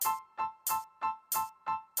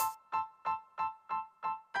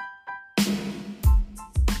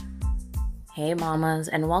Hey mamas,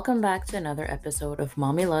 and welcome back to another episode of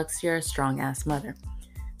Mommy Looks, Your Strong Ass Mother.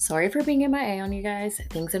 Sorry for being MIA on you guys.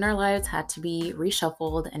 Things in our lives had to be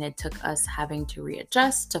reshuffled and it took us having to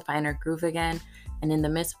readjust to find our groove again. And in the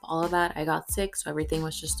midst of all of that, I got sick, so everything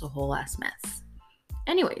was just a whole ass mess.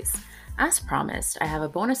 Anyways, as promised, I have a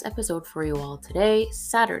bonus episode for you all today,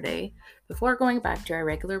 Saturday, before going back to our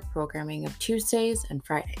regular programming of Tuesdays and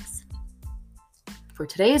Fridays. For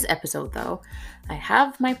today's episode, though, I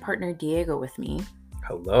have my partner Diego with me.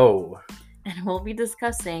 Hello. And we'll be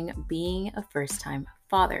discussing being a first-time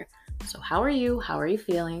father. So how are you? How are you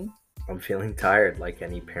feeling? I'm feeling tired like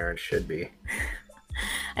any parent should be.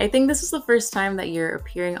 I think this is the first time that you're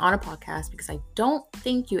appearing on a podcast because I don't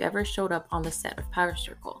think you ever showed up on the set of Power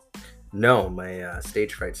Circle. No, my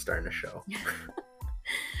stage fright's starting to show.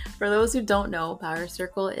 For those who don't know, Power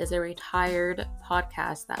Circle is a retired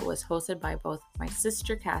podcast that was hosted by both my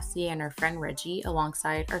sister Cassie and her friend Reggie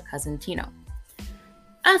alongside our cousin Tino.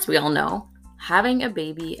 As we all know, having a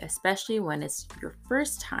baby, especially when it's your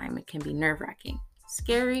first time, it can be nerve-wracking,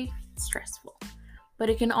 scary, stressful.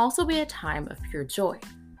 But it can also be a time of pure joy,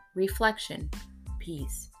 reflection,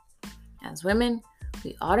 peace. As women,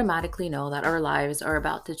 we automatically know that our lives are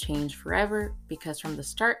about to change forever because from the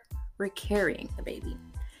start, we're carrying the baby.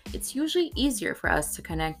 It's usually easier for us to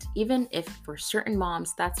connect, even if for certain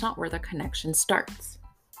moms, that's not where the connection starts.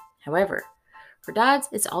 However, for dads,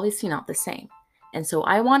 it's obviously not the same. And so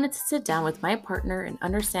I wanted to sit down with my partner and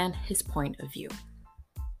understand his point of view.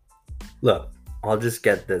 Look, I'll just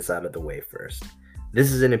get this out of the way first.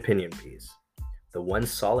 This is an opinion piece. The one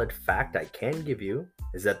solid fact I can give you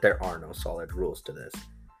is that there are no solid rules to this.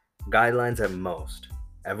 Guidelines at most.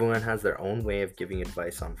 Everyone has their own way of giving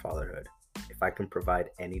advice on fatherhood. If I can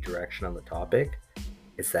provide any direction on the topic,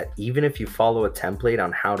 it's that even if you follow a template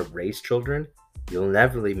on how to raise children, you'll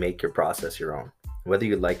inevitably make your process your own, whether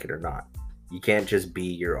you like it or not. You can't just be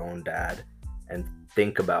your own dad and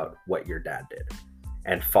think about what your dad did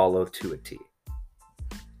and follow to a T.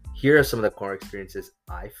 Here are some of the core experiences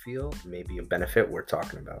I feel may be a benefit we're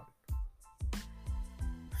talking about.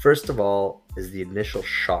 First of all is the initial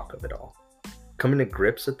shock of it all. Coming to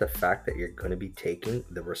grips with the fact that you're going to be taking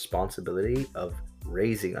the responsibility of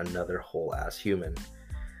raising another whole ass human.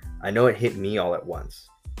 I know it hit me all at once.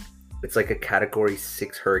 It's like a category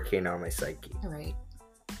 6 hurricane on my psyche. Right.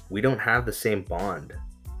 We don't have the same bond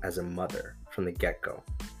as a mother from the get-go.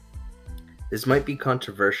 This might be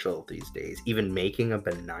controversial these days, even making a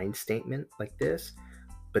benign statement like this,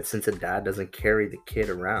 but since a dad doesn't carry the kid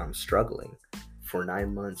around struggling for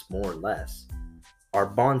 9 months more or less, our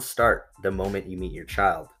bonds start the moment you meet your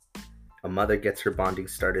child. A mother gets her bonding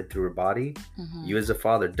started through her body. You as a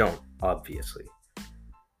father don't, obviously.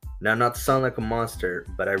 Now, not to sound like a monster,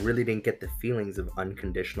 but I really didn't get the feelings of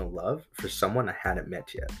unconditional love for someone I hadn't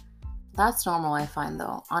met yet. That's normal, I find,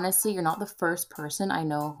 though. Honestly, you're not the first person I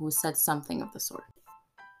know who said something of the sort.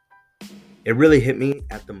 It really hit me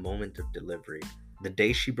at the moment of delivery. The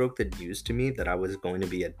day she broke the news to me that I was going to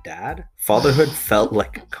be a dad, fatherhood felt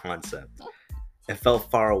like a concept. It felt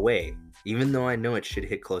far away, even though I know it should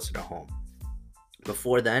hit closer to home.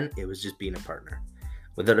 Before then, it was just being a partner.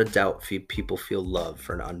 Without a doubt, people feel love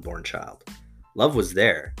for an unborn child. Love was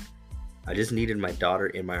there. I just needed my daughter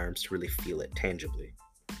in my arms to really feel it tangibly.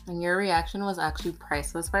 And your reaction was actually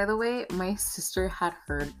priceless, by the way. My sister had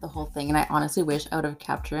heard the whole thing, and I honestly wish I would have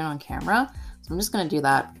captured it on camera. So I'm just going to do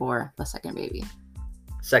that for the second baby.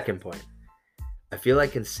 Second point. I feel I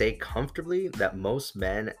can say comfortably that most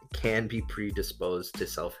men can be predisposed to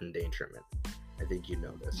self-endangerment. I think you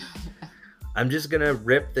know this. I'm just going to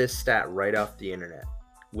rip this stat right off the internet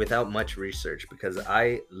without much research because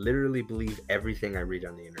I literally believe everything I read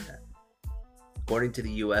on the internet. According to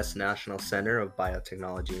the U.S. National Center of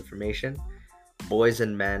Biotechnology Information, boys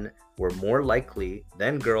and men were more likely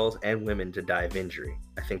than girls and women to die of injury.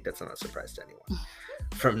 I think that's not a surprise to anyone.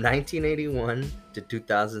 From 1981 to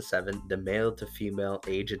 2007, the male to female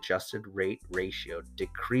age-adjusted rate ratio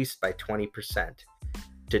decreased by 20%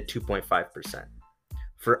 to 2.5%.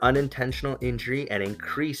 For unintentional injury and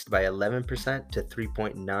increased by 11% to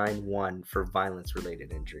 3.91 for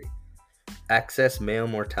violence-related injury. Excess male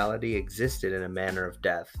mortality existed in a manner of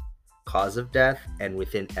death, cause of death, and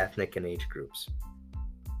within ethnic and age groups.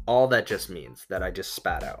 All that just means that I just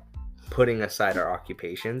spat out. Putting aside our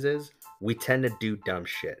occupations is, we tend to do dumb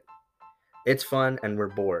shit. It's fun and we're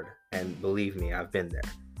bored, and believe me, I've been there.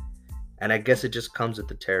 And I guess it just comes with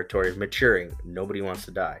the territory of maturing. Nobody wants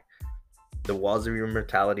to die. The walls of your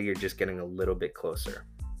mortality are just getting a little bit closer.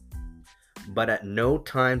 But at no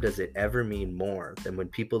time does it ever mean more than when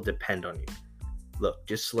people depend on you. Look,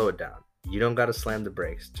 just slow it down. You don't gotta slam the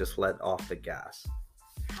brakes, just let off the gas.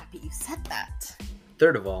 happy you said that.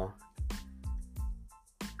 Third of all,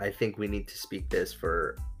 I think we need to speak this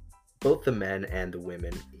for both the men and the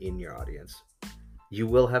women in your audience. You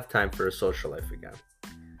will have time for a social life again.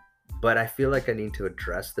 But I feel like I need to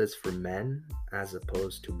address this for men as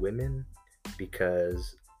opposed to women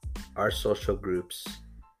because our social groups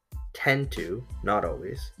tend to, not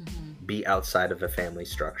always, be outside of a family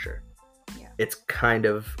structure. Yeah. It's kind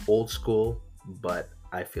of old school, but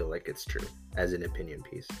I feel like it's true as an opinion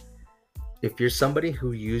piece. If you're somebody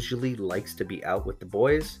who usually likes to be out with the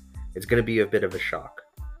boys, it's going to be a bit of a shock.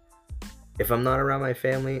 If I'm not around my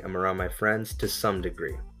family, I'm around my friends to some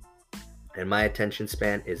degree. And my attention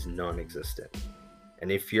span is non-existent.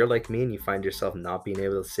 And if you're like me and you find yourself not being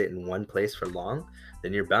able to sit in one place for long,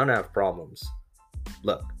 then you're bound to have problems.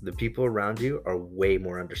 Look, the people around you are way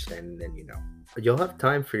more understanding than you know. You'll have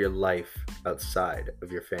time for your life outside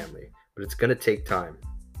of your family, but it's going to take time.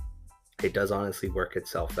 It does honestly work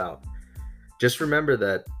itself out. Just remember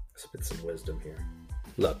that, spit some wisdom here.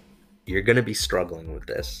 Look, you're going to be struggling with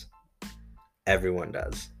this. Everyone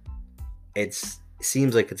does. It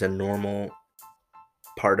seems like it's a normal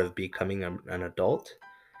part of becoming an adult,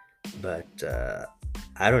 but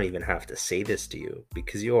I don't even have to say this to you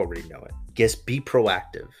because you already know it. Just be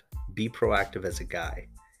proactive. Be proactive as a guy.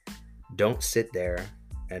 Don't sit there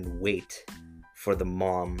and wait for the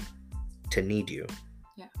mom to need you.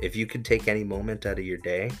 Yeah. If you could take any moment out of your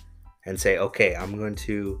day and say, okay, I'm going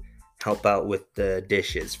to help out with the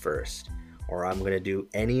dishes first, or I'm going to do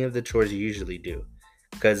any of the chores you usually do.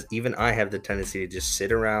 Because even I have the tendency to just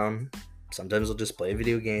sit around. Sometimes I'll just play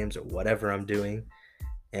video games or whatever I'm doing.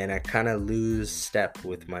 And I kind of lose step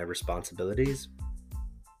with my responsibilities.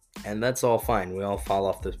 And that's all fine. We all fall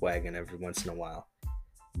off this wagon every once in a while.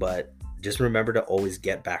 But just remember to always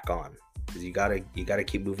get back on. Because you gotta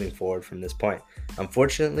keep moving forward from this point.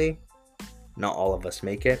 Unfortunately, not all of us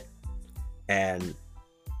make it. And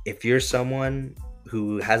if you're someone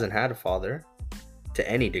who hasn't had a father to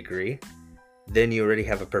any degree, then you already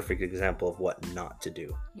have a perfect example of what not to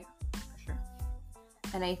do. Yeah, for sure.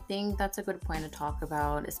 And I think that's a good point to talk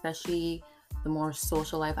about, especially the more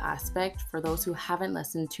social life aspect. For those who haven't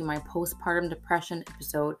listened to my postpartum depression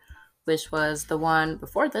episode, which was the one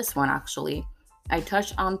before this one actually, I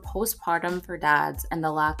touched on postpartum for dads, and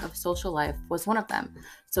the lack of social life was one of them.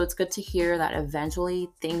 So it's good to hear that eventually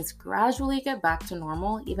things gradually get back to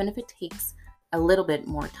normal, even if it takes a little bit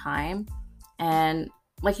more time. And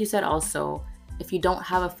like you said also, if you don't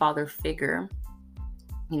have a father figure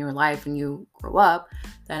in your life when you grow up,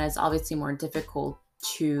 then it's obviously more difficult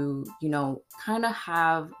to, kind of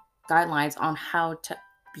have guidelines on how to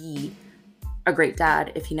be a great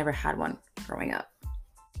dad if you never had one growing up.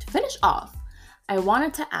 To finish off, I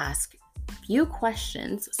wanted to ask a few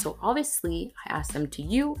questions. So obviously I asked them to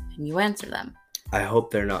you and you answer them. I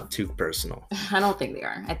hope they're not too personal. I don't think they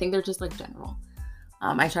are. I think they're just like general.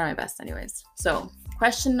 I try my best anyways. So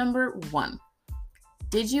question number 1.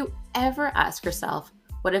 Did you ever ask yourself,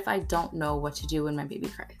 what if I don't know what to do when my baby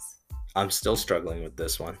cries? I'm still struggling with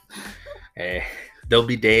this one. There'll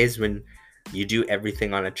be days when you do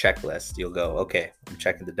everything on a checklist. You'll go, okay, I'm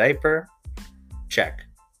checking the diaper. Check.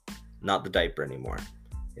 Not the diaper anymore.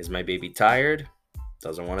 Is my baby tired?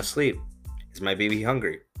 Doesn't want to sleep. Is my baby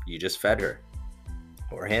hungry? You just fed her.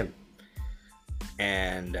 Or him.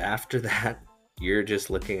 And after that, you're just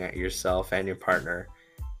looking at yourself and your partner,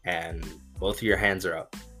 and both of your hands are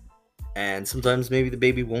up. And sometimes maybe the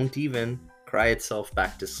baby won't even cry itself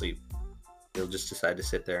back to sleep. It'll just decide to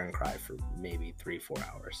sit there and cry for maybe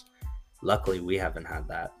 3-4 hours. Luckily, we haven't had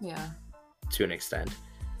that. Yeah. To an extent.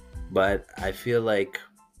 But I feel like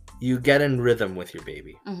you get in rhythm with your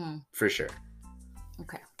baby. Mm-hmm. For sure.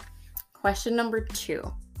 Okay. Question number 2.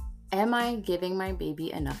 Am I giving my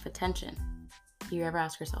baby enough attention? Do you ever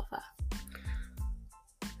ask yourself that?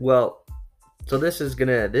 Well, so this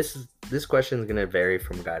question is gonna vary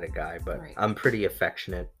from guy to guy, but right. I'm pretty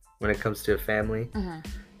affectionate when it comes to a family. Mm-hmm.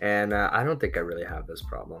 And I don't think I really have this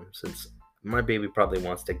problem, since my baby probably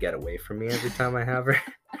wants to get away from me every time I have her.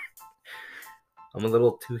 I'm a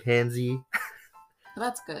little too handsy. Well,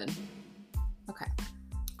 that's good. Okay.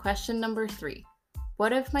 Question number 3.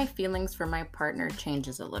 What if my feelings for my partner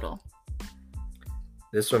changes a little?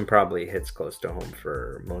 This one probably hits close to home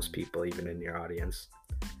for most people, even in your audience.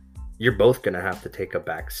 You're both going to have to take a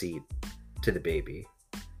back seat to the baby.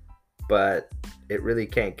 But it really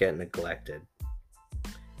can't get neglected.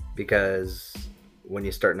 Because when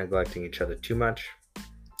you start neglecting each other too much,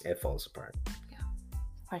 it falls apart. Yeah.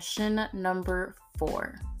 Question number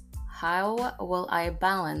 4. How will I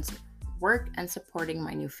balance work and supporting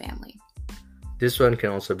my new family? This one can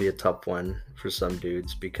also be a tough one for some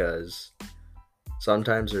dudes because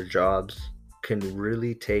Sometimes our jobs can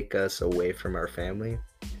really take us away from our family.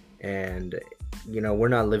 And, we're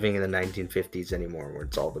not living in the 1950s anymore where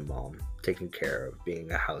it's all the mom taking care of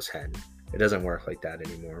being a house hen. It doesn't work like that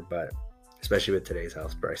anymore, but especially with today's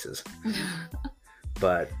house prices.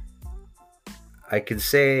 But I could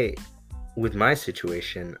say with my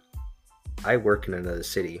situation, I work in another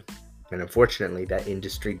city. And unfortunately, that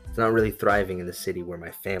industry is not really thriving in the city where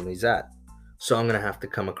my family's at. So I'm going to have to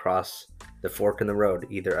come across the fork in the road.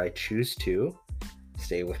 Either I choose to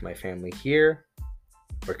stay with my family here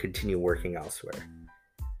or continue working elsewhere.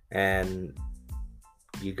 And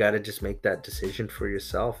you got to just make that decision for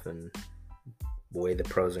yourself and weigh the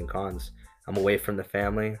pros and cons. I'm away from the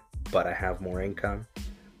family, but I have more income.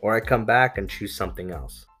 Or I come back and choose something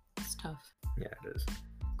else. It's tough. Yeah, it is.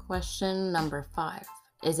 Question number 5.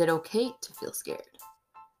 Is it okay to feel scared?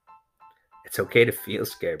 It's okay to feel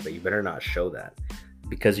scared, but you better not show that.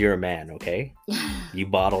 Because you're a man, okay? You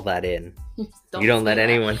bottle that in. You don't let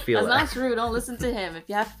anyone feel that. That's not true. Don't listen to him. If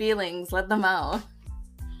you have feelings, let them out.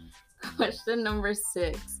 Question number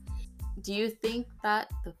 6. Do you think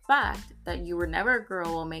that the fact that you were never a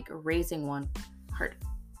girl will make raising one harder?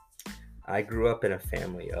 I grew up in a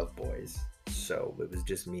family of boys, so it was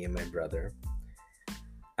just me and my brother.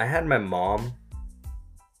 I had my mom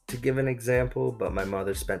to give an example, but my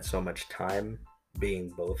mother spent so much time being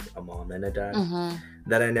both a mom and a dad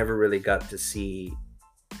that I never really got to see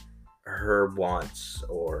her wants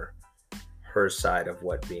or her side of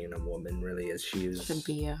what being a woman really is.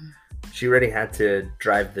 She already had to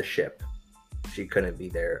drive the ship. She couldn't be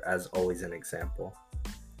there as always an example.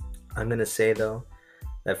 I'm gonna say though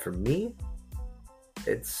that for me,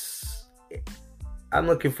 I'm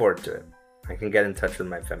looking forward to it. I can get in touch with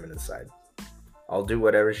my feminine side. I'll do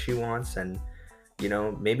whatever she wants, and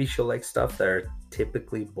maybe she'll like stuff that are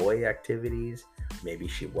typically boy activities. Maybe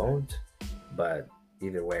she won't, but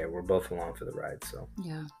either way, we're both along for the ride. So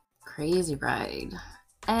yeah, crazy ride.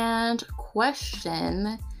 And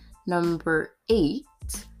question number 8.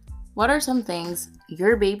 What are some things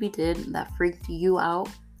your baby did that freaked you out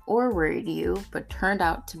or worried you, but turned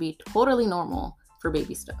out to be totally normal for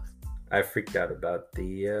baby stuff? I freaked out about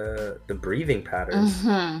the breathing patterns.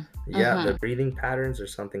 The breathing patterns are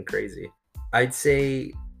something crazy. I'd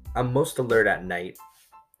say I'm most alert at night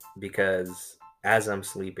because as I'm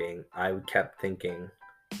sleeping, I kept thinking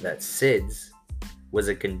that SIDS was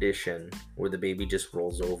a condition where the baby just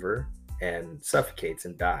rolls over and suffocates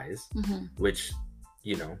and dies, which,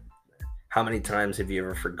 how many times have you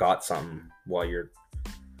ever forgot something while you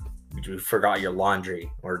forgot your laundry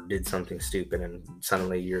or did something stupid and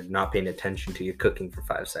suddenly you're not paying attention to your cooking for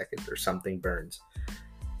 5 seconds or something burns?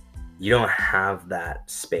 You don't have that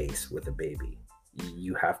space with a baby.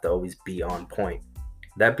 You have to always be on point.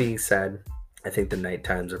 That being said, I think the night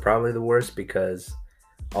times are probably the worst because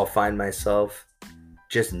I'll find myself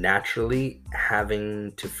just naturally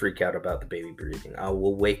having to freak out about the baby breathing. I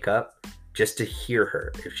will wake up just to hear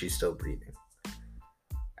her if she's still breathing.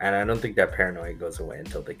 And I don't think that paranoia goes away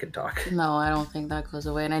until they can talk. No, I don't think that goes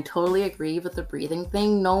away. And I totally agree with the breathing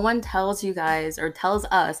thing. No one tells you guys, or tells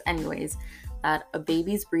us anyways, that a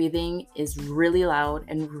baby's breathing is really loud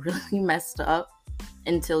and really messed up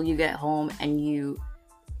until you get home and you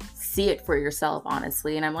see it for yourself,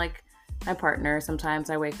 honestly. And I'm like my partner, sometimes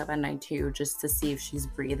I wake up at night too just to see if she's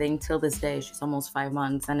breathing. Till this day, she's almost 5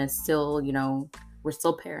 months and it's still, we're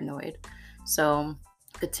still paranoid. So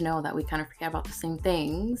good to know that we kind of forget about the same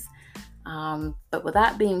things. But with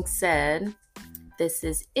that being said, this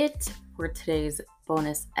is it for today's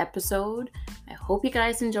bonus episode. I hope you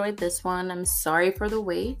guys enjoyed this one. I'm sorry for the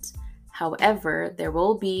wait. However, there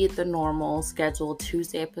will be the normal scheduled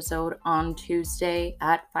Tuesday episode on Tuesday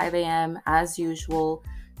at 5 a.m. as usual.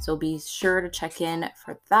 So be sure to check in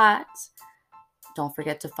for that. Don't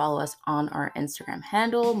forget to follow us on our Instagram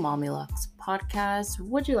handle, Mommy Lux Podcast.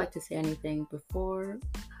 Would you like to say anything before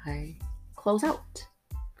I close out?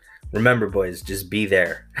 Remember, boys, just be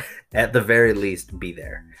there. At the very least, be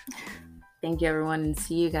there. Thank you, everyone, and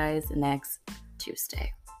see you guys next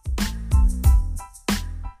Tuesday.